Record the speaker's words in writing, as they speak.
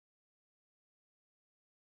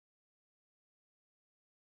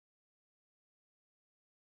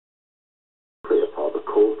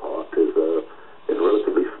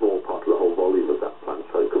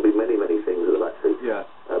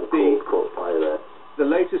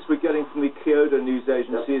from the Kyoto news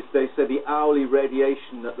agency is they say the hourly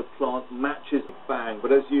radiation at the plant matches the bang,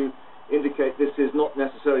 but as you indicate, this is not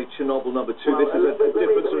necessarily Chernobyl number 2, well, this is a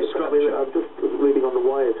different sort of structure. I'm just reading on the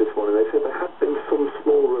wires this morning, they said there has been some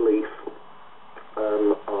small relief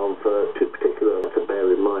of two particular, to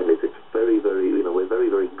bear in mind, is it's very, very, we're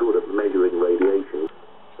very, very good at measuring radiation.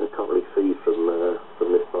 I can't really see from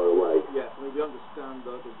this far away. Yes, I mean, we understand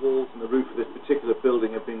that the walls and the roof of this particular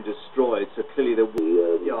building have been destroyed, so clearly the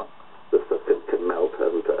stuff can melt,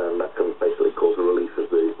 and that can basically cause a release of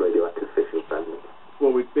the radioactive fission fragments.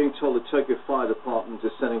 Well, we're being told the Tokyo Fire Department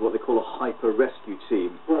is sending what they call a hyper-rescue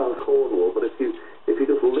team. Well, Cornwall, but if you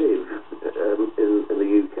just live in the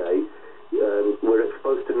UK, we're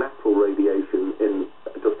exposed to natural radiation in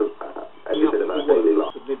just every bit of our daily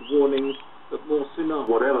life. Mid-warnings, but more tsunami.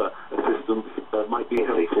 Whatever assistance might be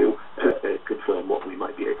helpful to confirm what we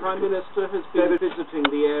might be able to do. The Prime Minister has been visiting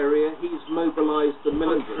the area. He's mobilised the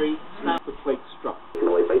military, staff, the quake